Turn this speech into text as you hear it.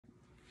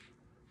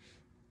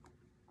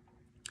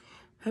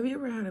Have you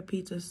ever had a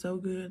pizza so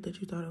good that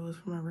you thought it was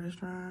from a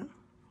restaurant?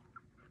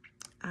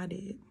 I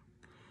did.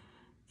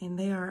 And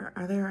they are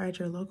there at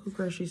your local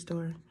grocery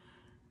store.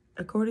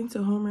 According to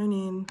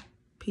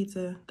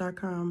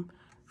HomeRunInPizza.com,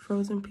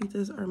 frozen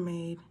pizzas are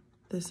made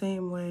the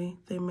same way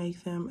they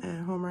make them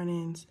at Home Run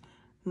Inn's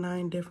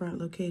 9 different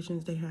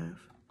locations they have.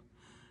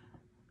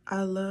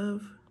 I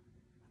love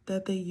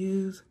that they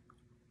use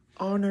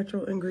all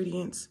natural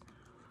ingredients,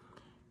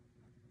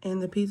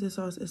 and the pizza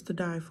sauce is to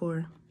die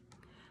for.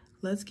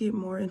 Let's get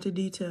more into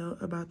detail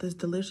about this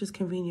delicious,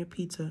 convenient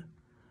pizza.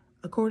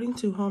 According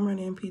to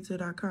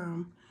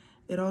HomeRunInPizza.com,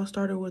 it all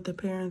started with the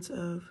parents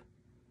of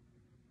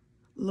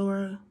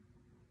Laura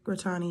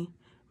Grattani.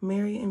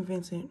 Mary and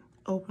Vincent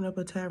opened up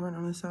a tavern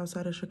on the south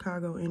side of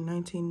Chicago in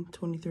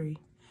 1923.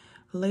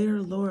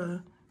 Later,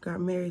 Laura got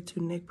married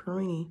to Nick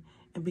Perini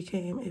and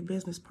became a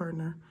business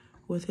partner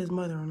with his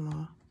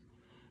mother-in-law.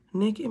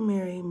 Nick and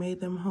Mary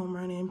made Home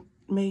Run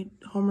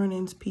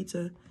Inn's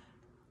pizza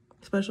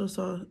special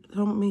sauce,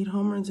 made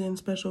Home Runs In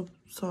special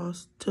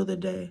sauce till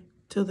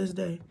this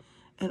day,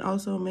 and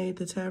also made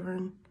the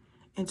tavern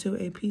into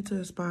a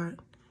pizza spot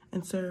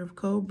and served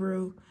cold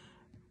brew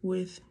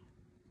with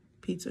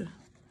pizza.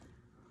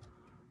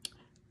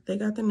 They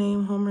got the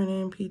name Home Run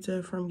In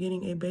Pizza from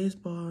getting a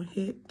baseball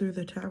hit through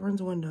the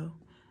tavern's window.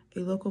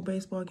 A local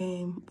baseball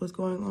game was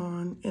going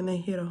on and they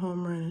hit a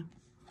home run.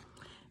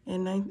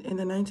 In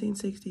the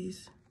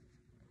 1960s,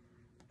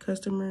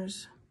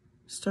 customers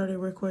started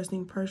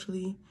requesting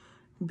partially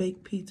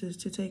baked pizzas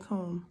to take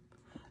home.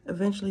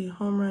 Eventually,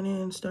 Home Run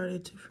In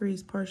started to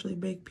freeze partially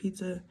baked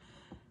pizza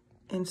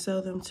and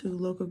sell them to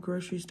local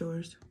grocery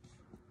stores.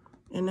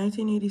 In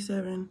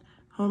 1987,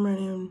 Home Run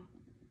In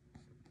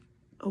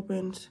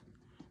opened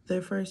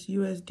their first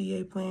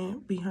USDA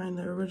plant behind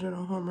the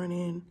original Home Run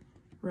In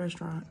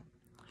restaurant,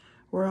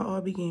 where it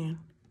all began.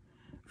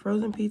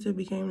 Frozen pizza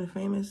became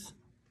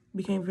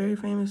very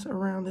famous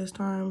around this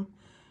time,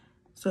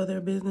 so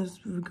their business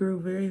grew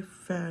very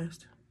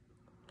fast.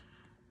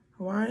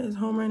 Why is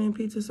Home Run In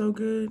Pizza so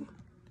good?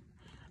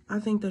 I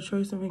think the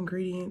choice of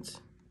ingredients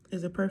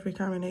is a perfect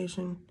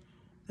combination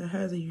that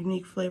has a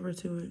unique flavor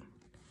to it.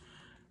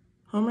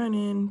 Home Run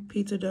In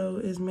pizza dough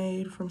is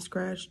made from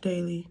scratch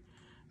daily.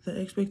 The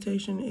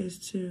expectation is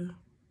to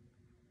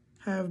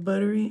have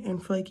buttery and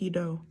flaky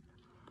dough.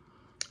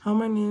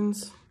 Home Run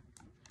In's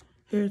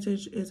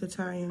heritage is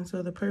Italian,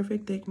 so the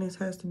perfect thickness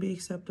has to be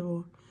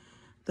acceptable.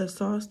 The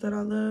sauce that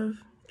I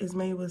love is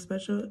made with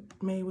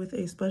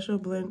a special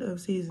blend of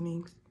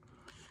seasonings.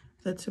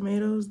 The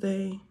tomatoes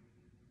they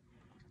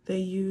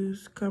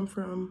use come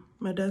from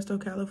Modesto,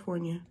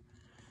 California.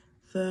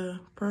 The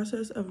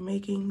process of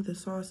making the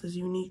sauce is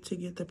unique to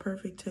get the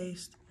perfect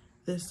taste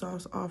this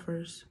sauce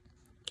offers.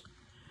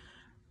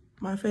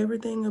 My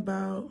favorite thing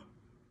about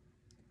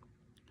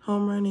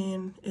Home Run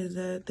In is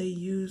that they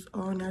use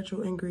all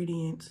natural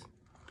ingredients.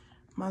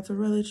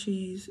 Mozzarella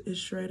cheese is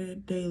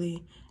shredded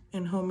daily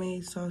and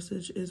homemade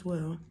sausage as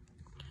well.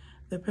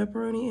 The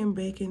pepperoni and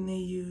bacon they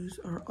use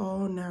are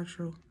all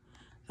natural.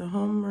 The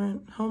Home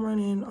Run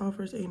In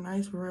offers a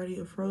nice variety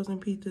of frozen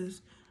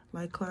pizzas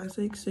like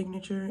classic,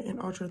 signature, and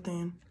ultra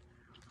thin.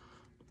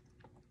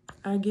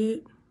 I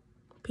get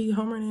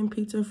Home Run In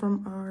pizza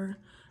from our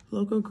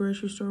local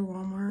grocery store,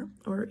 Walmart,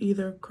 or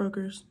either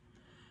Kroger's.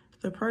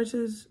 The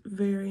prices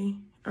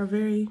are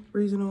very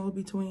reasonable,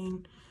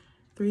 between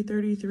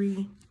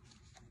 $3.33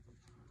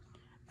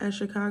 at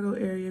Chicago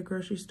area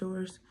grocery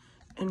stores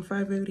and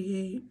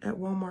 $5.88 at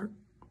Walmart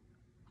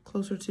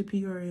closer to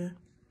Peoria.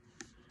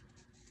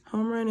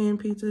 Home Run In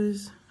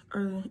Pizzas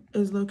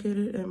is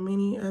located at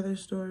many other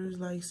stores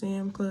like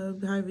Sam's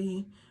Club,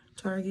 Hy-Vee,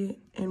 Target,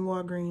 and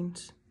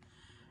Walgreens.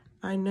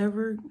 I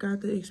never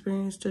got the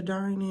experience to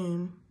dine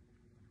in,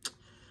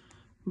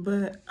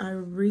 but I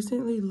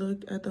recently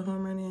looked at the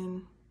Home Run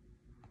In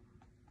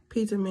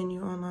pizza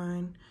menu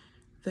online.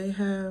 They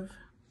have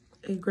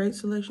a great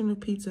selection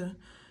of pizza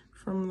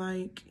from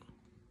like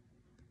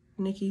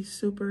Nikki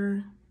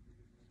Super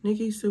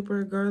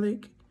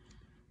Garlic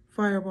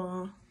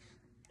Fireball,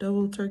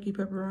 double turkey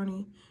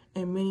pepperoni,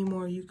 and many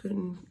more you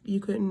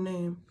couldn't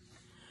name.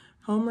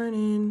 Home Run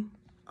In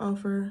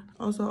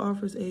also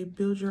offers a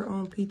build your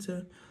own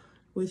pizza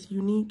with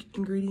unique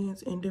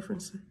ingredients and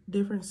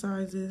different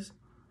sizes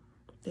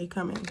they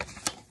come in.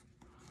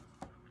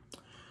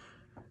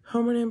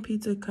 Home Run In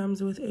Pizza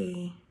comes with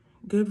a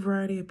good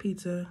variety of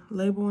pizza.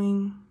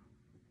 Labeling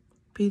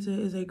pizza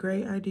is a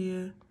great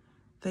idea.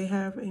 They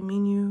have a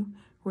menu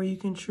where you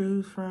can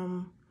choose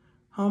from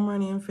Home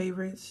Run In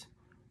favorites.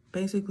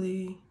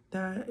 Basically,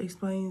 that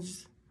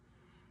explains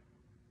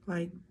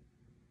like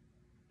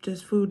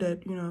just food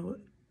that,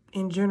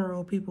 in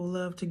general, people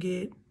love to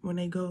get when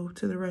they go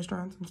to the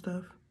restaurants and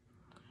stuff.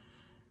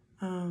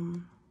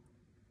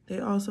 They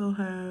also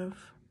have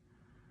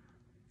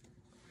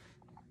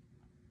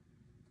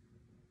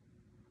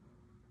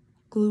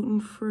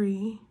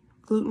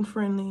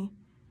gluten-friendly.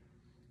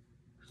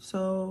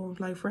 So,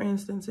 like, for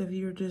instance, if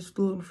you're just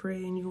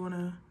gluten-free and you want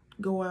to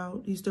go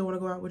out, you still want to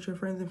go out with your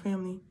friends and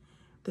family,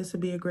 this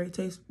would be a great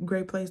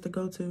place to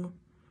go to.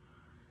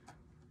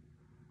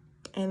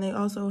 And they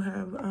also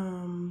have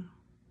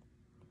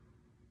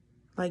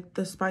like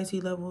the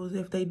spicy levels.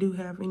 If they do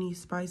have any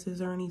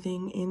spices or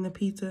anything in the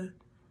pizza,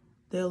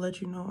 they'll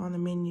let you know on the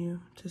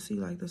menu to see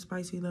like the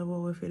spicy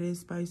level, if it is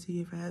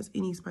spicy, if it has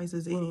any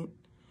spices in it.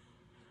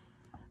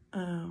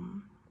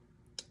 Home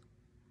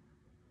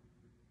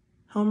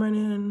Run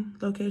Inn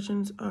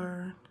locations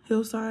are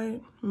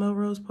Hillside,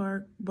 Melrose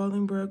Park,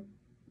 Bolingbrook,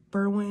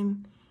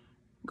 Berwyn,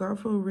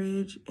 Garfield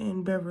Ridge,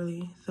 and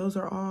Beverly. Those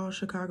are all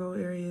Chicago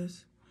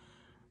areas.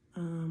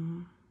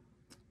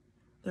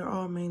 They're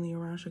all mainly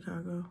around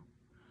Chicago.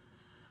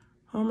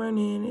 Home Run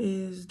Inn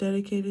is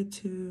dedicated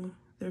to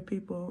their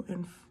people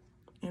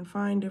and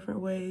find different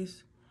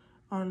ways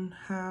on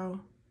how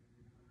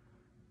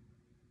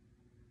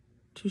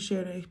to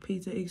share the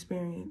pizza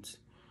experience.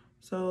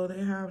 So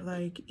they have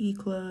like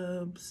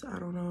e-clubs. I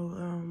don't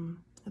know.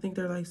 I think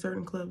there are like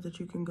certain clubs that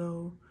you can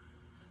go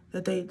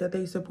that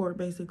they support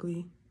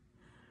basically.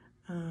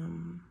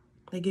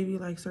 They give you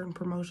like certain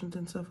promotions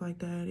and stuff like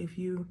that if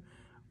you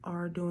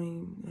are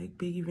doing like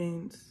big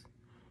events.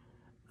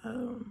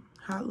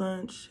 Hot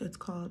lunch, that's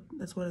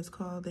what it's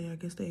called. I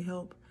guess they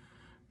help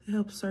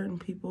certain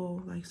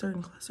people, like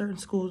certain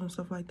schools and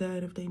stuff like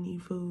that. If they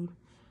need food,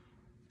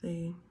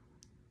 they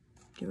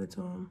give it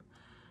to them.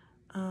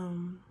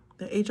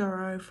 The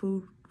HRI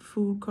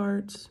food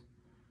carts,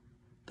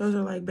 those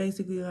are like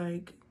basically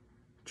like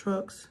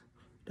trucks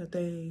that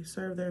they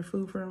serve their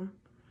food from.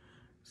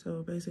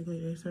 So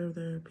basically they serve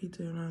their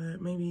pizza and all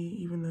that, maybe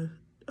even the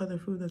other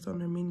food that's on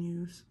their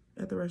menus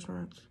at the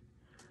restaurants.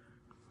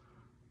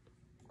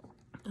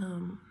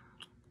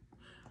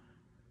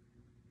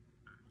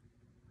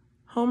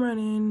 Home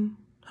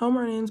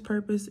Run Inn's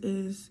purpose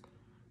is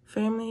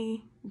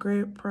family,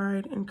 grit,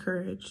 pride, and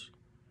courage.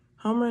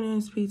 Home Run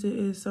Inn's pizza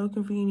is so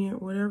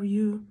convenient. Whatever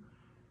you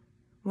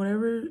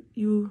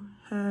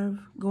have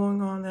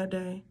going on that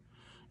day.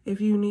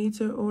 If you need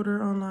to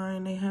order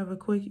online, they have a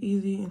quick,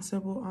 easy, and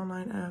simple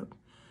online app.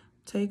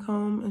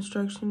 Take-home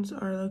instructions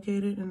are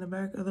located in the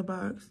back of the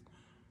box,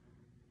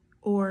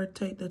 or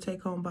take the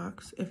take-home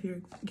box if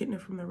you're getting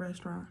it from the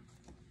restaurant.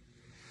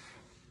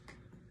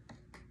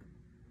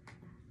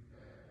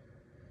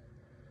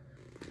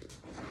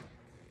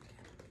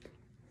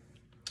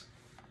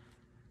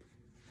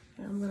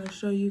 I'm going to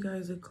show you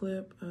guys a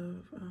clip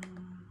of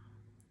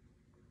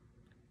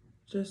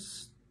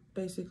just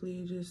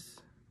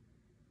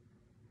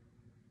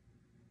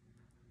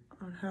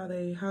on how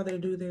they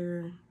do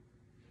their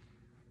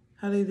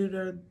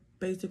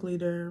basically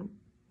their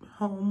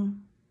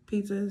home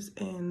pizzas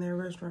and their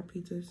restaurant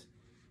pizzas,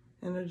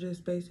 and they're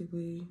just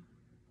basically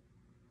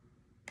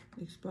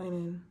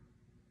explaining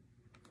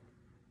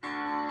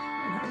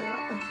how they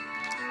are.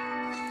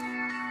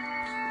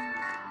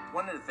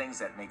 One of the things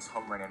that makes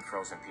Home Run Inn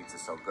frozen pizza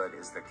so good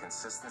is the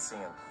consistency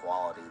and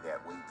quality that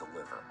we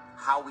deliver.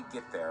 How we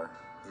get there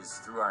is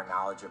through our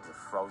knowledge of the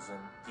frozen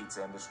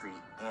pizza industry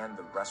and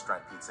the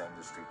restaurant pizza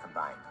industry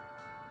combined.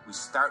 We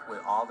start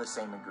with all the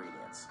same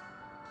ingredients: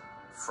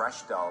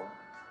 fresh dough,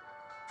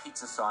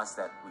 pizza sauce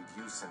that we've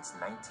used since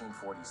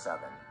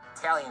 1947,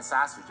 Italian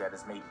sausage that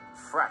is made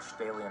fresh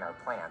daily in our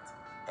plant,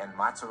 and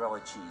mozzarella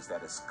cheese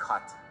that is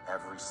cut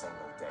every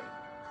single day.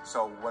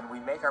 So when we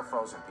make our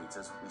frozen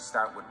pizzas, we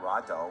start with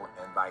raw dough,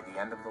 and by the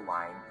end of the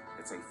line,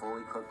 it's a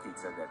fully cooked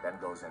pizza that then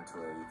goes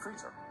into a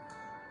freezer.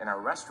 In our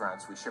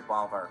restaurants, we ship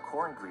all of our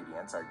core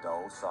ingredients, our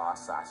dough,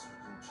 sauce, sausage,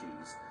 and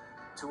cheese,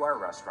 to our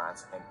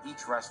restaurants, and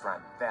each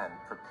restaurant then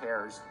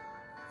prepares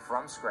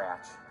from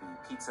scratch the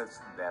pizzas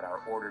that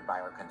are ordered by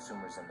our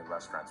consumers in the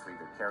restaurants for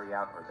either carry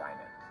out or dine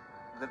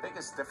in. The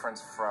biggest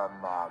difference from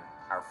our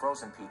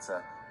frozen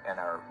pizza and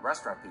our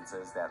restaurant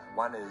pizza is that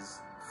one is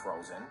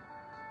frozen,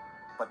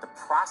 but the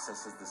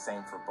process is the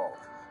same for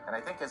both. And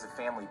I think as a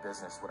family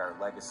business with our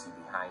legacy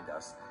behind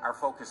us, our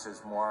focus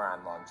is more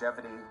on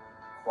longevity,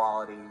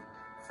 quality,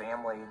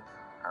 family,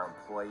 our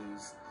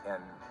employees,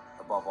 and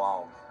above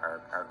all,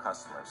 our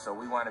customers. So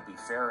we want to be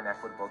fair and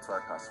equitable to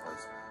our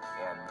customers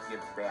and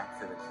give back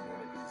to the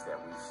communities that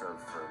we've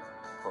served for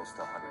close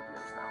to 100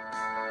 years now.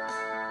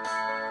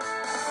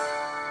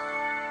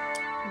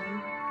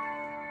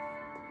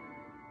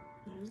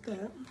 There's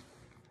that.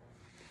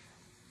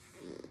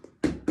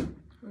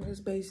 This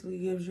basically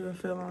gives you a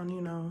feel on,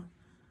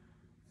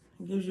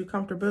 it gives you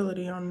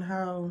comfortability on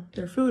how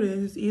their food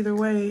is. Either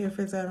way, if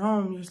it's at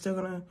home, you're still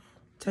gonna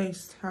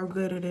taste how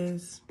good it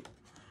is.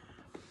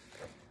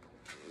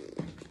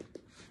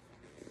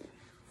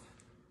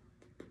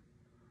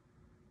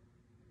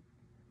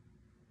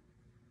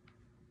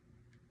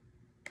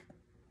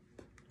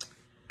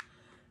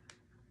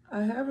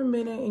 I haven't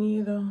been at any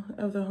of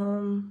the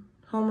home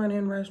run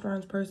in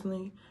restaurants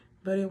personally,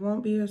 but it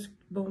won't be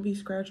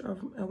scratched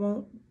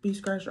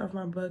off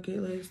my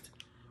bucket list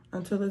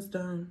until it's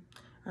done.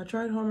 I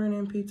tried Home Run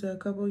Inn pizza a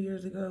couple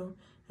years ago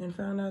and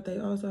found out they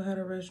also had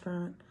a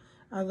restaurant.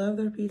 I love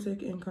their pizza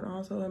and can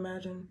also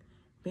imagine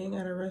being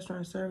at a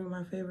restaurant serving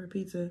my favorite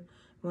pizza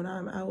when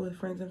I'm out with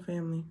friends and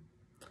family.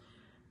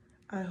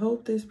 I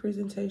hope this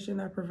presentation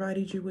I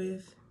provided you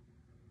with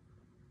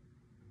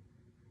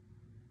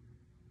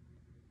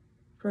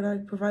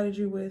provided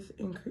you with,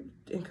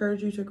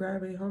 encourage you to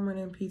grab a home run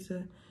and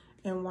pizza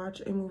and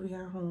watch a movie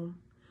at home.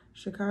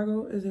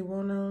 Chicago is a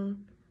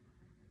well-known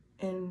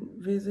and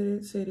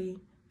visited city,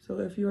 so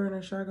if you are in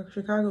the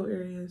Chicago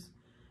areas,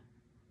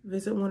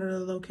 visit one of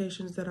the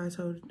locations that I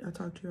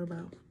talked to you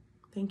about.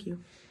 Thank you.